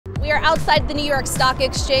We are outside the New York Stock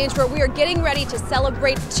Exchange where we are getting ready to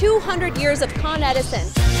celebrate 200 years of Con Edison.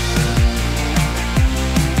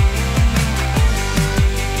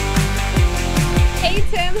 Hey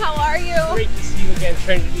Tim, how are you? Great to see you again,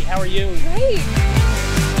 Trinity. How are you? Great.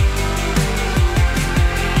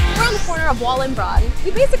 We're on the corner of Wall and Broad.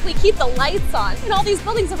 We basically keep the lights on in all these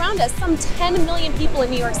buildings around us, some 10 million people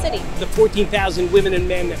in New York City. The 14,000 women and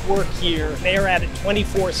men that work here, they are at it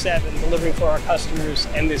 24/7, delivering for our customers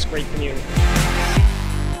and this great community.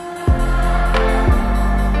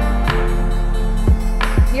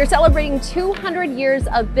 You're celebrating 200 years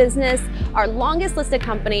of business, our longest listed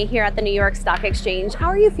company here at the New York Stock Exchange. How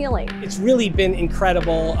are you feeling? It's really been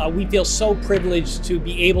incredible. We feel so privileged to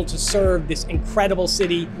be able to serve this incredible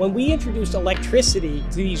city. When we introduced electricity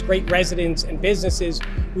to these great residents and businesses,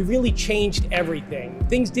 we really changed everything.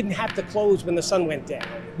 Things didn't have to close when the sun went down.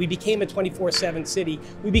 We became a 24/7 city.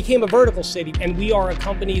 We became a vertical city, and we are a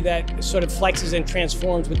company that sort of flexes and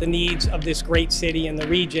transforms with the needs of this great city and the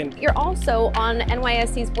region. You're also on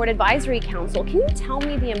NYSE's Board Advisory Council. Can you tell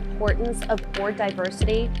me the importance of board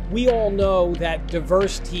diversity? We all know that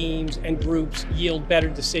diverse teams and groups yield better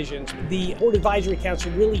decisions. The Board Advisory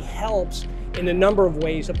Council really helps in a number of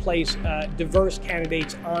ways to place diverse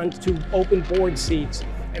candidates onto open board seats.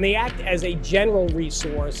 And they act as a general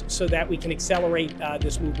resource so that we can accelerate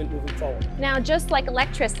this movement moving forward. Now, just like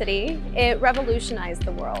electricity, it revolutionized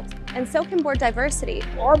the world, and so can board diversity.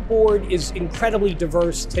 Our board is incredibly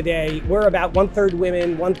diverse today. We're about 1/3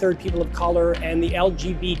 women, 1/3 people of color, and the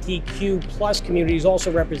LGBTQ plus community is also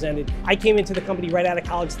represented. I came into the company right out of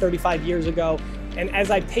college 35 years ago. And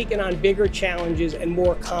as I've taken on bigger challenges and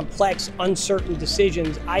more complex, uncertain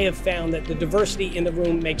decisions, I have found that the diversity in the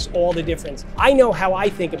room makes all the difference. I know how I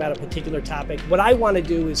think about a particular topic. What I want to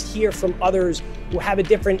do is hear from others who have a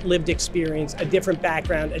different lived experience, a different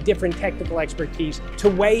background, a different technical expertise to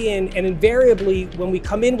weigh in. And invariably, when we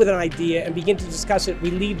come in with an idea and begin to discuss it,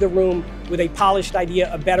 we leave the room with a polished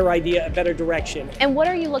idea, a better direction. And what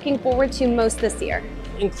are you looking forward to most this year?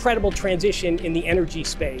 Incredible transition in the energy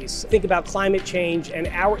space. Think about climate change and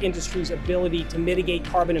our industry's ability to mitigate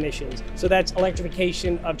carbon emissions. So that's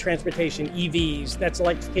electrification of transportation, EVs, that's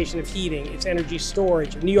electrification of heating, it's energy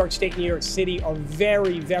storage. New York State and New York City are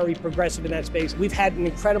very, very progressive in that space. We've had an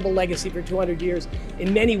incredible legacy for 200 years.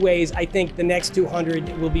 In many ways, I think the next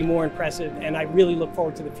 200 will be more impressive, and I really look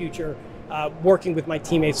forward to the future working with my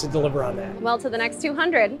teammates to deliver on that. Well, to the next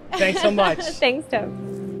 200. Thanks so much. Thanks,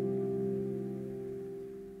 Tim.